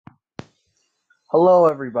Hello,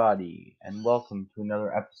 everybody, and welcome to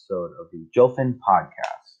another episode of the Jofin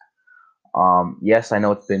Podcast. Yes, I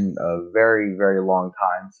know it's been a very, very long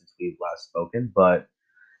time since we've last spoken, but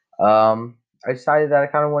I decided that I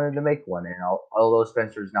kind of wanted to make one, and although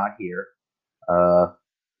Spencer's not here, uh,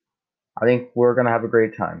 I think we're gonna have a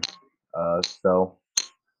great time. So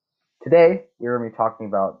today we're gonna be talking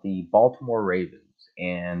about the Baltimore Ravens,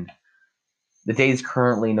 and the day is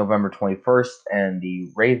currently November 21st, and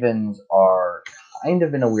the Ravens are kind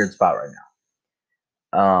of in a weird spot right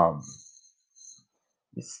now.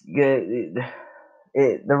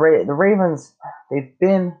 The Ravens, they've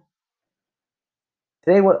been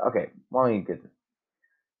today. What? Okay, let me get this.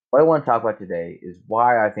 What I want to talk about today is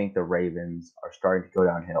why I think the Ravens are starting to go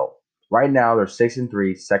downhill. Right now, they're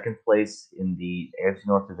 6-3, second place in the AFC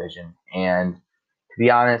North Division, and to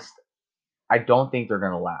be honest, I don't think they're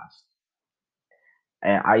going to last.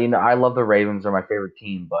 And I love the Ravens; they're my favorite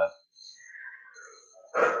team, but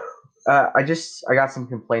I got some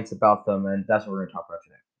complaints about them, and that's what we're going to talk about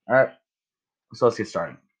today. All right, so let's get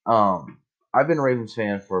started. I've been a Ravens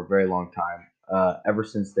fan for a very long time. Ever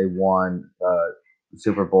since they won the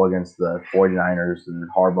Super Bowl against the 49ers and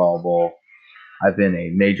Harbaugh Bowl, I've been a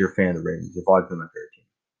major fan of the Ravens. They've always been my favorite team.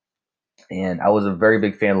 And I was a very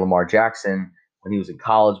big fan of Lamar Jackson when he was in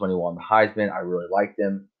college, when he won the Heisman. I really liked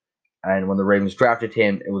him. And when the Ravens drafted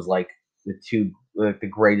him, it was like the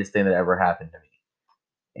greatest thing that ever happened to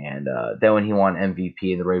me. And then when he won MVP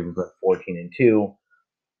and the Ravens went 14-2,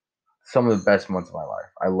 some of the best months of my life.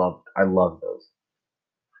 I loved those.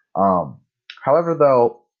 Um, However,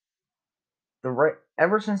 though,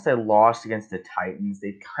 ever since they lost against the Titans,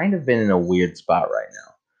 they've kind of been in a weird spot right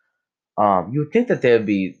now. You would think that they would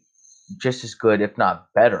be just as good, if not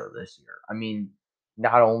better, this year. I mean,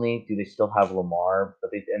 not only do they still have Lamar,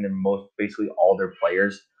 but then most basically all their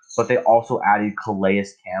players, but they also added Calais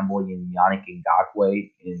Campbell and Yannick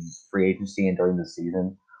Ngakoue in free agency and during the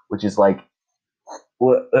season, which is like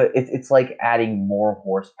it's like adding more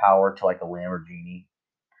horsepower to like a Lamborghini.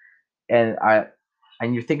 And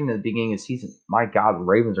you're thinking at the beginning of the season, my God, the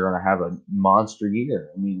Ravens are going to have a monster year.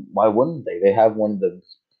 I mean, why wouldn't they? They have one of the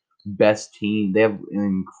best team. They have an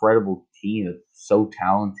incredible team that's so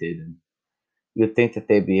talented, and you'd think that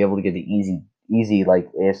they'd be able to get an easy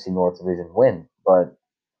like AFC North division win. But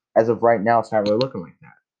as of right now, it's not really looking like that.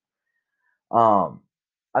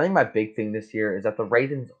 I think my big thing this year is that the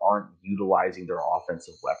Ravens aren't utilizing their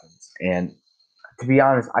offensive weapons, and to be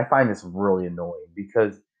honest, I find this really annoying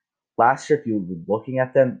because last year, if you were looking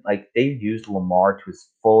at them, like they used Lamar to his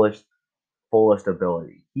fullest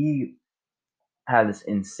ability. He had this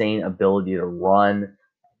insane ability to run,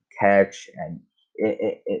 catch, and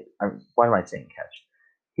why am I saying catch?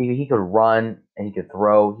 He could run and he could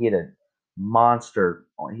throw. Monster.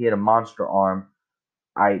 He had a monster arm.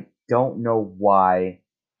 I don't know why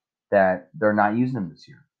that they're not using him this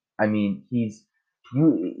year. I mean, he's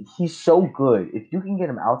so good. If you can get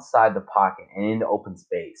him outside the pocket and into open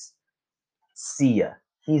space, see ya.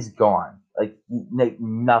 He's gone. Like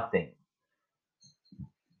nothing.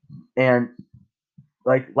 And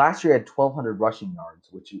like last year, he had 1,200 rushing yards,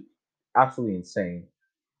 which is absolutely insane.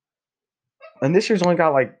 And this year's only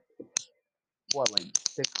got like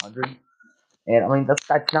 600. And I mean that's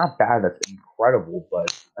not bad. That's incredible.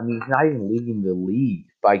 But I mean he's not even leading the league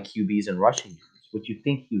by QBs and rushing yards, which you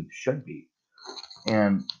think he should be.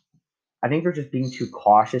 And I think they're just being too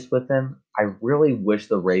cautious with him. I really wish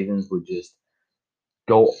the Ravens would just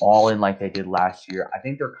go all in like they did last year. I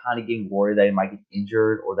think they're kind of getting worried that he might get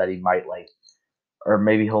injured or that he might or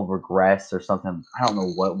maybe he'll regress or something. I don't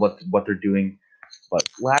know what they're doing. But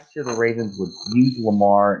last year the Ravens would use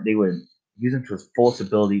Lamar. They would use him to his fullest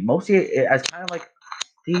ability, mostly as kind of like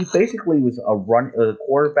he basically was a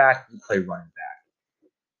quarterback who played running back,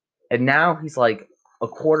 and now he's like a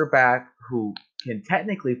quarterback who can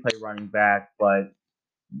technically play running back, but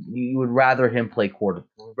you would rather him play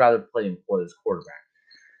rather play him for his quarterback.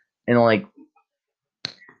 And like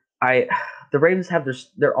I, the Ravens have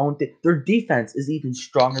their own their defense is even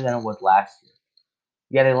stronger than it was last year.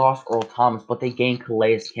 Yeah, they lost Earl Thomas, but they gained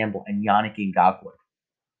Calais Campbell and Yannick Ngakoue.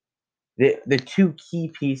 The two key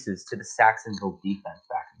pieces to the Saxonville defense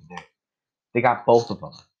back in the day. They got both of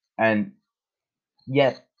them, and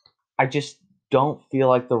yet I just don't feel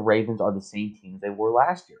like the Ravens are the same team as they were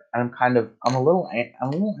last year. And I'm a little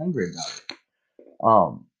angry about it.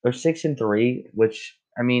 They're 6-3, which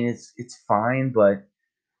I mean it's fine, but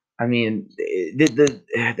I mean the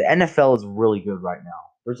NFL is really good right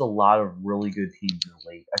now. There's a lot of really good teams in the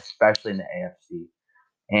league, especially in the AFC.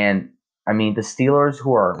 And I mean the Steelers,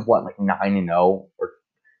 who are what like 9-0 or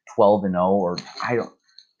 12-0, or I don't.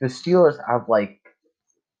 The Steelers have like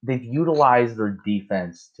they've utilized their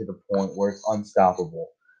defense to the point where it's unstoppable,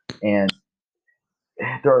 and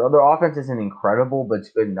their offense isn't incredible, but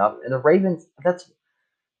it's good enough. And the Ravens, that's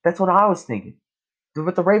what I was thinking.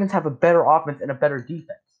 But the Ravens have a better offense and a better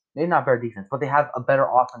defense. Maybe not better defense, but they have a better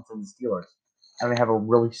offense than the Steelers, and they have a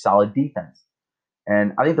really solid defense.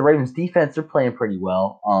 And I think the Ravens defense, they're playing pretty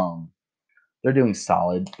well. They're doing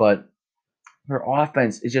solid, but their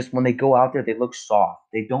offense is just when they go out there, they look soft.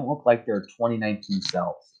 They don't look like their 2019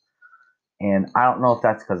 selves. And I don't know if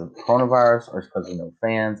that's because of coronavirus or it's because of no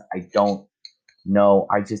fans. I don't know.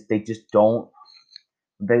 They just don't.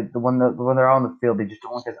 When they're on the field, they just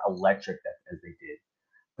don't look as electric as they did.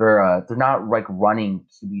 They're not like running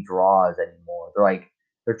QB draws anymore.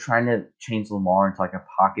 They're trying to change Lamar into like a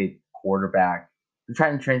pocket quarterback. They're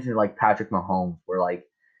trying to change him like Patrick Mahomes, where like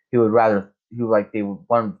they would want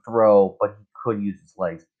him to throw, but he could use his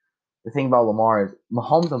legs. The thing about Lamar is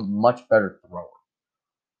Mahomes is a much better thrower.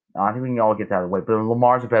 I think we can all get that out of the way, but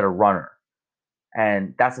Lamar's a better runner.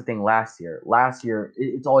 And that's the thing last year. Last year,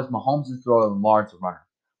 it's always Mahomes' the thrower, Lamar's the runner.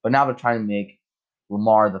 But now they're trying to make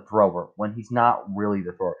Lamar the thrower when he's not really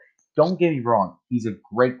the thrower. Don't get me wrong. He's a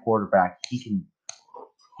great quarterback. He can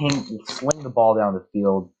sling the ball down the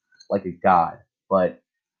field like a god. But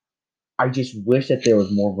I just wish that there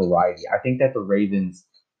was more variety. I think that the Ravens,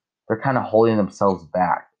 they're kind of holding themselves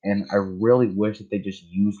back. And I really wish that they just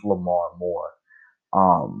used Lamar more.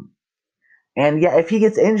 Um, and yeah, if he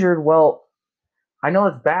gets injured, well, I know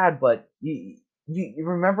it's bad, but you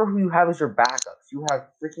remember who you have as your backups. You have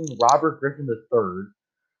freaking Robert Griffin III,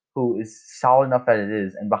 who is solid enough that it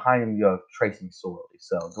is, and behind him you have Tracy McSorley.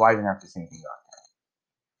 So do I even have to say anything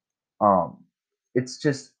about that? It's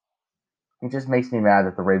just it just makes me mad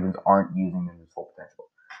that the Ravens aren't using them to full potential.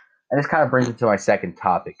 And this kind of brings me to my second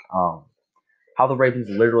topic. How the Ravens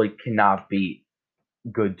literally cannot beat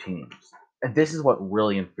good teams. And this is what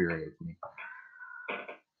really infuriates me.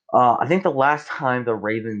 I think the last time the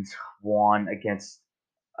Ravens won against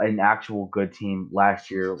an actual good team last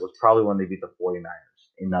year was probably when they beat the 49ers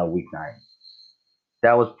in week 9.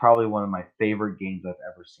 That was probably one of my favorite games I've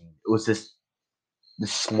ever seen. It was just the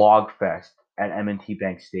slog fest at M&T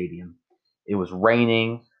Bank Stadium. It was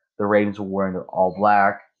raining. The Ravens were wearing their all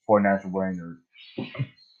black. 49ers were wearing their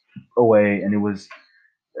away, and it was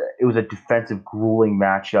a defensive grueling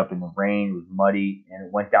matchup in the rain. It was muddy, and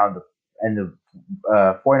it went down to and the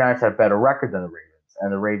 49ers had a better record than the Ravens,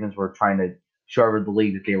 and the Ravens were trying to show over the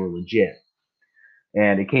league that they were legit.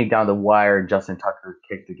 And it came down the wire, and Justin Tucker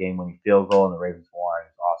kicked the game-winning field goal, and the Ravens won.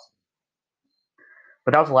 It was awesome.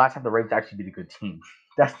 But that was the last time the Ravens actually beat a good team.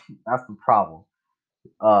 That's the problem.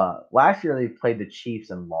 Last year they played the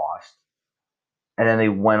Chiefs and lost, and then they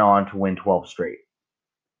went on to win 12 straight.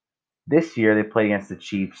 This year they played against the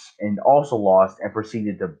Chiefs and also lost, and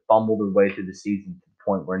proceeded to bumble their way through the season to the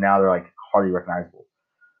point where now they're like hardly recognizable.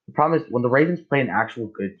 The problem is when the Ravens play an actual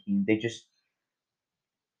good team, they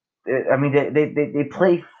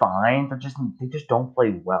play fine, but they just don't play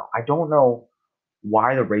well. I don't know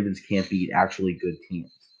why the Ravens can't beat actually good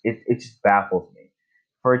teams. It just baffles me.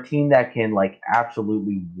 For a team that can like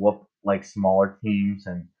absolutely whoop like smaller teams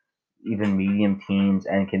and even medium teams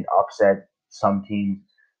and can upset some teams,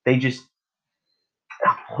 they just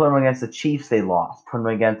put them against the Chiefs. They lost. Put them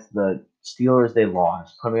against the Steelers. They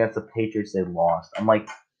lost. Put them against the Patriots. They lost. I'm like,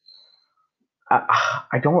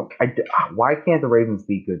 I don't. Why can't the Ravens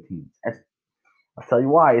beat good teams? I'll tell you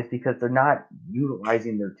why. It's because they're not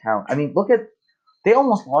utilizing their talent. I mean, they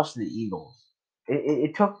almost lost to the Eagles.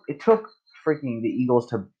 It took freaking the Eagles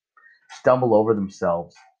to stumble over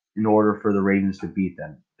themselves in order for the Ravens to beat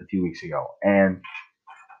them a few weeks ago. And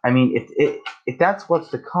I mean, if that's what's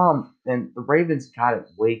to come, then the Ravens gotta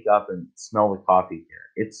wake up and smell the coffee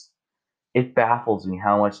here. It baffles me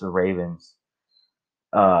how much the Ravens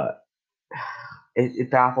uh it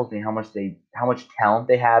baffles me how much talent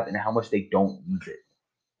they have and how much they don't use it.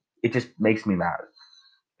 It just makes me mad.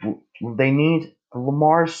 They need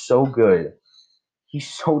Lamar's so good. He's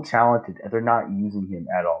so talented, and they're not using him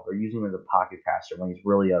at all. They're using him as a pocket passer when he's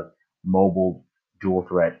really a mobile dual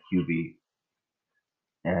threat QB.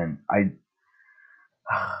 And I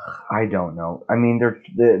don't know. I mean,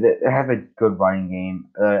 they have a good running game.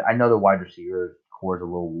 I know the wide receiver core is a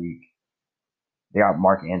little weak. They got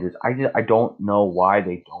Mark Andrews. I don't know why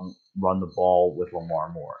they don't run the ball with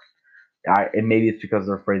Lamar more. And maybe it's because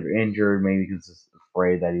they're afraid they're injured. Maybe because they're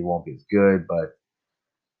afraid that he won't be as good. But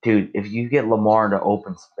dude, if you get Lamar into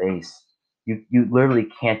open space, you literally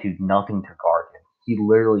can't do nothing to guard him. He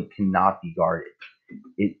literally cannot be guarded.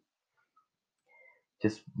 It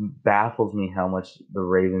just baffles me how much the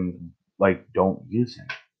Ravens like don't use him,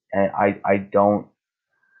 and I don't.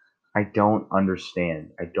 I don't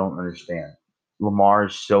understand. I don't understand. Lamar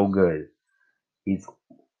is so good. He's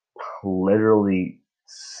literally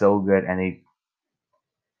so good, and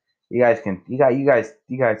you guys can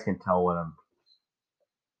tell what I'm.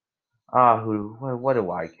 What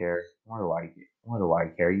do I care? What do I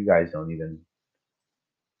care? You guys don't even.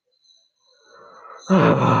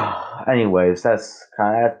 Anyways, that's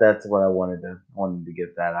what I wanted to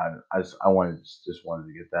get that out. I wanted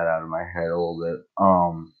to get that out of my head a little bit.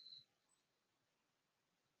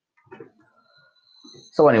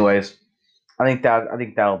 So anyways, I think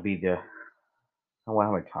that'll be the.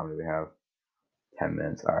 How much time do we have? 10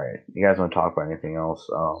 minutes. All right. You guys want to talk about anything else?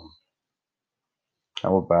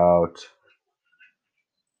 How about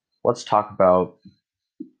let's talk about.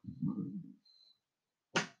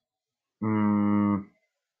 Um,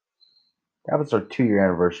 that was our 2 year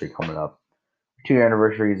anniversary coming up. 2 year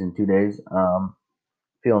anniversary is in 2 days.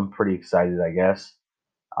 Feeling pretty excited, I guess.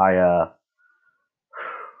 I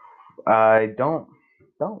I don't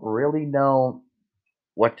really know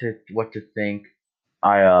what to think.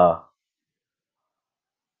 I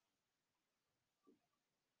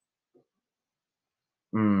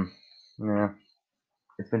mm, yeah,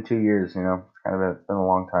 it's been 2 years. It's kind of been a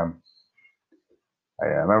long time. I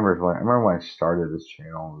remember when I started this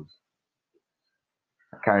channel.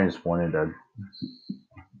 I kind of just wanted to.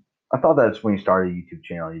 I thought that's when you started a YouTube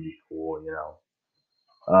channel, you'd be cool.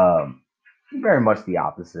 Very much the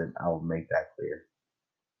opposite. I will make that clear.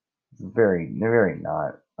 It's very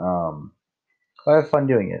not. I have fun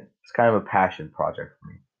doing it. It's kind of a passion project for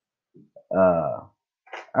me. Uh,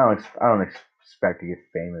 I don't expect to get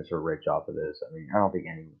famous or rich off of this. I mean, I don't think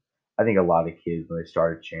any. I think a lot of kids when they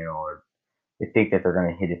start a channel, or they think that they're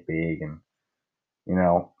gonna hit it big, and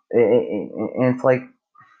and it's like,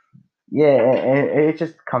 yeah, it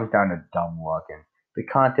just comes down to dumb luck, and the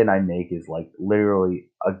content I make is like literally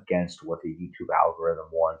against what the YouTube algorithm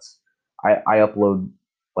wants. I upload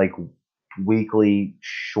like weekly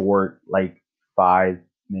short, like 5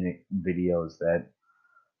 minute videos that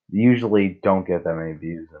usually don't get that many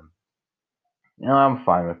views, and I'm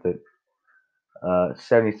fine with it.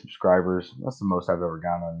 70 subscribers. That's the most I've ever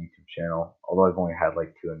gotten on a YouTube channel. Although I've only had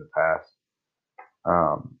like two in the past.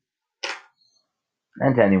 Um,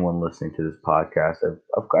 and to anyone listening to this podcast,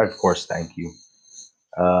 of course, thank you.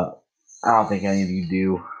 Uh, I don't think any of you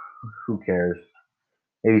do. Who cares?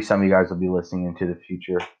 Maybe some of you guys will be listening into the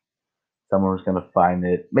future. Someone's gonna find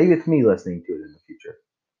it. Maybe it's me listening to it in the future.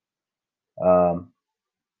 Um,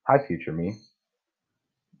 Hi, future me.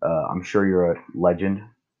 I'm sure you're a legend.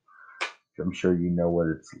 I'm sure you know what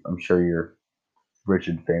it's. I'm sure you're rich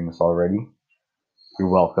and famous already. You're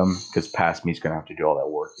welcome, because past me's gonna have to do all that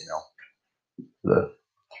work. The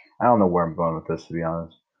I don't know where I'm going with this, to be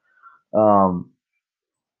honest. Um,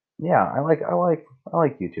 yeah, I like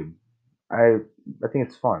YouTube. I I think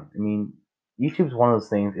it's fun. I mean, YouTube's one of those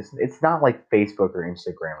things. It's not like Facebook or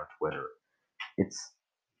Instagram or Twitter. It's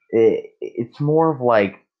it's more of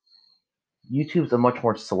like YouTube's a much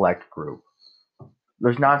more select group.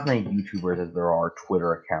 There's not as many YouTubers as there are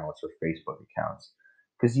Twitter accounts or Facebook accounts,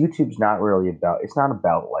 because YouTube's not really about. It's not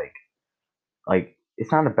about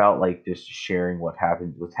it's not about like just sharing what's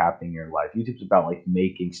happening in your life. YouTube's about like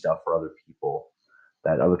making stuff for other people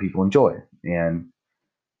that other people enjoy. And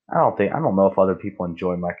I don't know if other people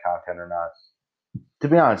enjoy my content or not. To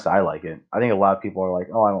be honest, I like it. I think a lot of people are like,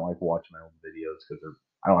 oh, I don't like watching my own videos because they're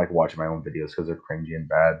I don't like watching my own videos because they're cringy and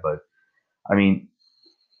bad. But I mean,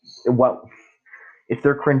 what if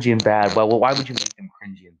they're cringy and bad? Well, why would you make them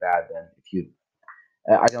cringy and bad then? If you,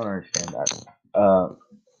 I don't understand that.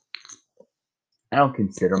 I don't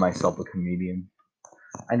consider myself a comedian.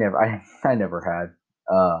 I never had.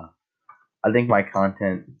 I think my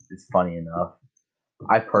content is funny enough.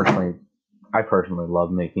 I personally, I personally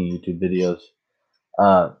love making YouTube videos.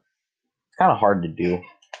 It's kind of hard to do,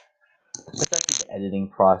 especially the editing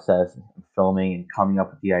process, and filming, and coming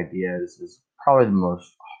up with the ideas is probably the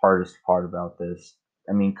most hardest part about this.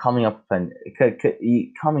 I mean, coming up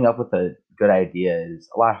with a good idea is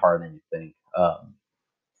a lot harder than you think.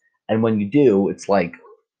 And when you do, it's like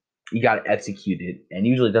you got to execute it, and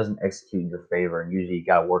usually it doesn't execute in your favor, and usually you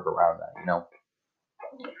got to work around that.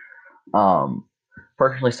 Um,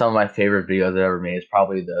 Personally, some of my favorite videos I've ever made is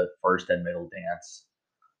probably the first and middle dance.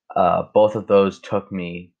 Both of those took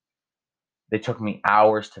me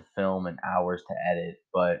hours to film and hours to edit,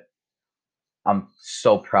 but I'm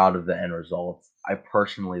so proud of the end results. I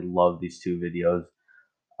personally love these two videos.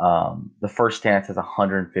 The first dance has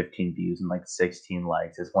 115 views and like 16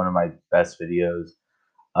 likes. It's one of my best videos.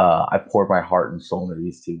 I poured my heart and soul into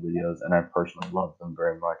these two videos, and I personally love them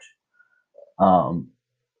very much. Um,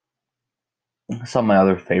 Some of my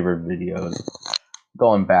other favorite videos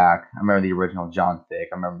going back. I remember the original John Thick.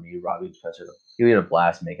 I remember me, Robbie Spencer. He had a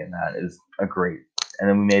blast making that. It was a great. And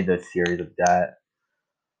then we made the series of that.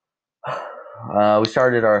 We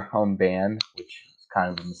started our own band, which is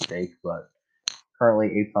kind of a mistake, but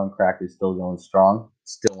currently Apes on Crack is still going strong.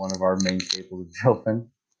 Still one of our main staples of Jilfin.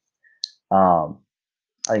 Um,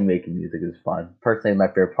 I think making music is fun. Personally, my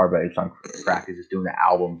favorite part about Apes on Crack is just doing the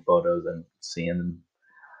album photos and seeing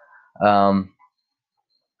them.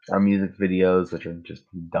 Our music videos, which are just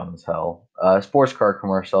dumb as hell. Sports car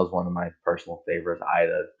commercial is one of my personal favorites.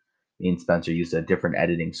 Me and Spencer used a different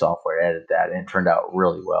editing software to edit that, and it turned out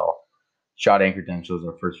really well. Shot Anchor Credential was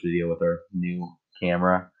our first video with our new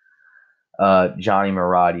camera. Johnny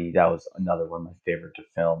Marotti, that was another one of my favorite to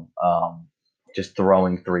film. Just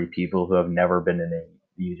throwing three people who have never been in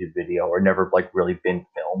a YouTube video or never like really been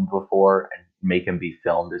filmed before and make them be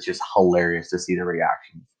filmed. It's just hilarious to see the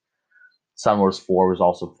reactions. Sun Wars 4 was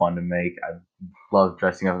also fun to make. I love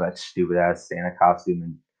dressing up in that stupid ass Santa costume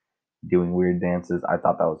and doing weird dances. I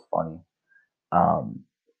thought that was funny. Um,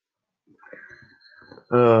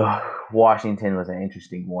 Washington was an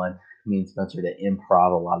interesting one. Me and Spencer did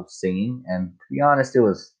improv a lot of singing, and to be honest, it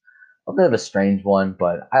was a bit of a strange one,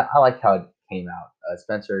 but I liked how it came out.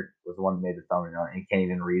 Spencer was the one who made the thumbnail, and he can't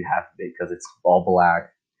even read half of it because it's all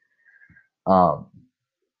black. Um,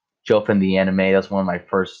 Jopin the Anime, that's one of my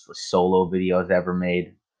first solo videos ever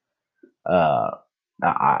made. Uh,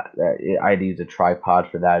 I had to use a tripod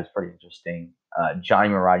for that. It's pretty interesting. Johnny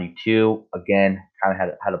Marotti 2, again, kind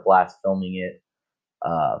of had a blast filming it.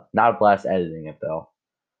 Not a blast editing it though.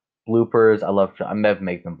 Bloopers, I love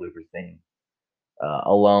making them bloopers thing.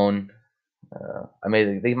 Alone, I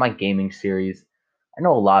made my gaming series. I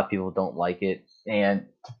know a lot of people don't like it, and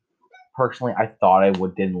personally, I thought I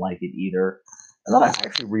didn't like it either. And then I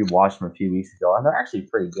actually rewatched them a few weeks ago, and they're actually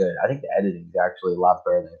pretty good. I think the editing is actually a lot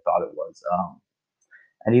better than I thought it was.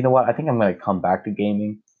 And you know what? I think I'm gonna come back to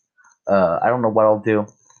gaming. I don't know what I'll do,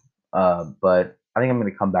 but I think I'm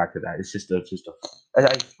gonna come back to that. It's just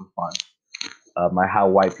for fun. My how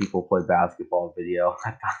white people play basketball video.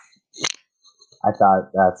 I thought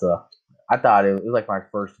that's a. I thought it was like my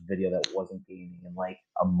first video that wasn't gaming in like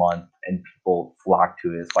a month, and people flocked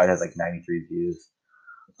to it. His fight has like 93 views.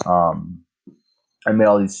 Um, I made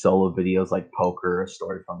all these solo videos like poker, a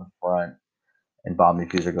story from the front, and Bob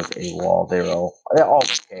McFuser goes AWOL. They're all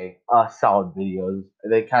okay. Solid videos.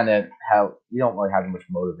 They kind of have you don't really have much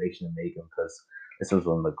motivation to make them because this was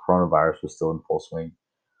when the coronavirus was still in full swing.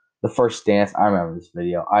 The first dance, I remember this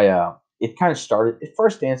video. It kind of started. The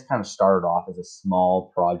first dance kind of started off as a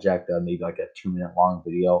small project, maybe like a 2 minute long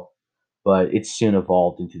video, but it soon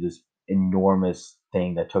evolved into this enormous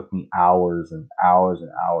thing that took me hours and hours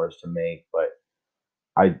and hours to make. But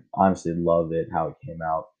I honestly love it how it came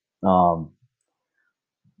out. Um,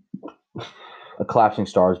 A Collapsing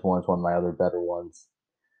Star is Born is one of my other better ones.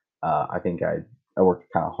 I think I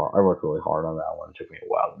worked kind of hard. I worked really hard on that one. It took me a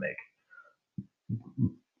while to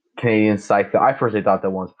make. Canadian Psycho. I personally thought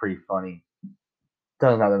that one was pretty funny.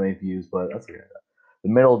 Doesn't have that many views, but that's okay. The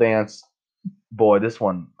Middle Dance, boy, this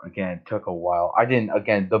one again took a while. I didn't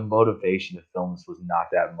again the motivation to film this was not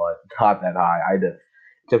that much, not that high. It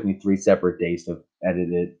took me 3 separate days to edit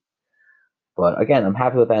it. But again, I'm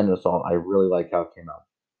happy with the end result. I really like how it came out.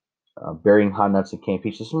 Burying Hot Nuts and Cane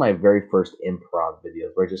Peach. This was my very first improv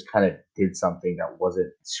videos where I just kind of did something that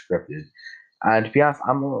wasn't scripted. And to be honest,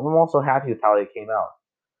 I'm also happy with how it came out.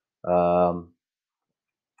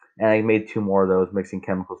 And I made 2 more of those, mixing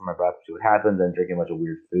chemicals in my breath to see what happens, and drinking a bunch of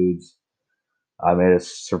weird foods. I made a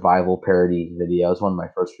survival parody video. It was one of my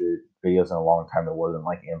first videos in a long time that wasn't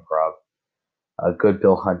like improv. Good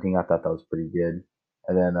Bill Hunting, I thought that was pretty good.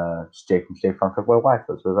 And then Jake from State Farm Cook My Wife.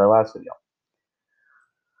 This was our last video.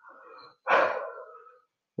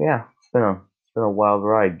 Yeah, it's been a wild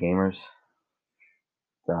ride, gamers.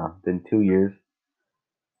 Been 2 years.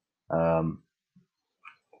 Um,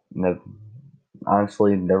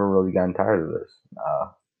 honestly, never really gotten tired of this.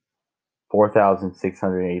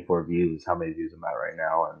 4,684 views is how many views I'm at right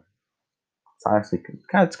now, and it's honestly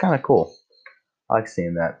it's kind of cool. I like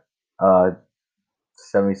seeing that.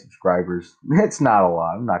 70 subscribers. It's not a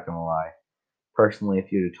lot. I'm not gonna lie. Personally,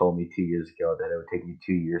 if you'd have told me 2 years ago that it would take me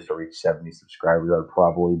 2 years to reach 70 subscribers, I'd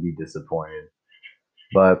probably be disappointed.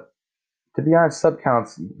 But to be honest, sub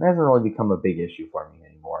counts hasn't really become a big issue for me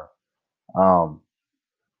anymore. Um,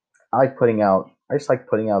 I just like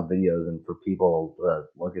putting out videos and for people to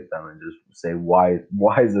look at them and just say why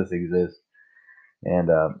does this exist? And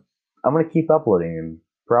I'm gonna keep uploading and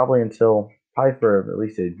probably for at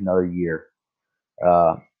least another year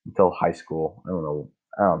uh, until high school. I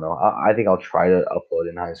don't know. I think I'll try to upload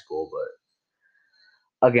in high school, but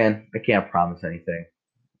again, I can't promise anything.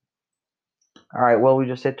 All right, well, we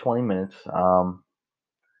just hit 20 minutes.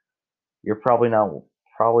 You're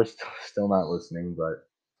probably still not listening, but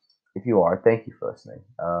if you are, thank you for listening.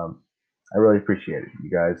 I really appreciate it,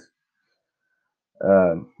 you guys.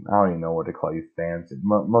 I don't even know what to call you fans.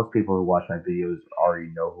 Most people who watch my videos already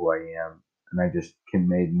know who I am, and I just can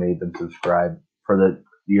made them subscribe. For the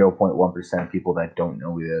 0.1% of people that don't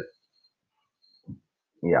know me, that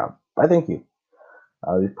yeah, I thank you.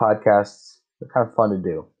 These podcasts are kind of fun to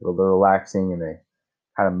do. They're relaxing and they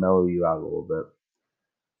kind of mellow you out a little bit.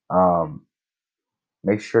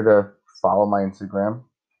 Make sure to follow my Instagram.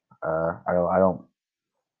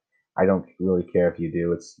 I don't really care if you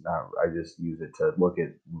do. It's not. I just use it to look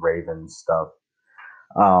at Ravens stuff.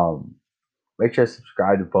 Um, Make sure to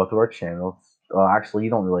subscribe to both of our channels. Well, actually, you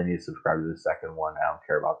don't really need to subscribe to the second one. I don't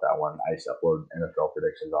care about that one. I just upload NFL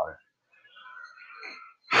predictions on it.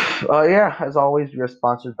 Yeah, as always, we are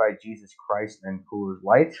sponsored by Jesus Christ and Coors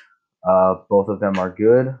Light. Both of them are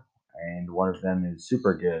good, and one of them is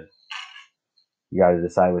super good. You got to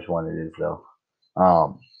decide which one it is, though.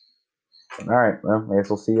 All right, well, I guess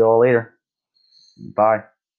we'll see you all later. Bye.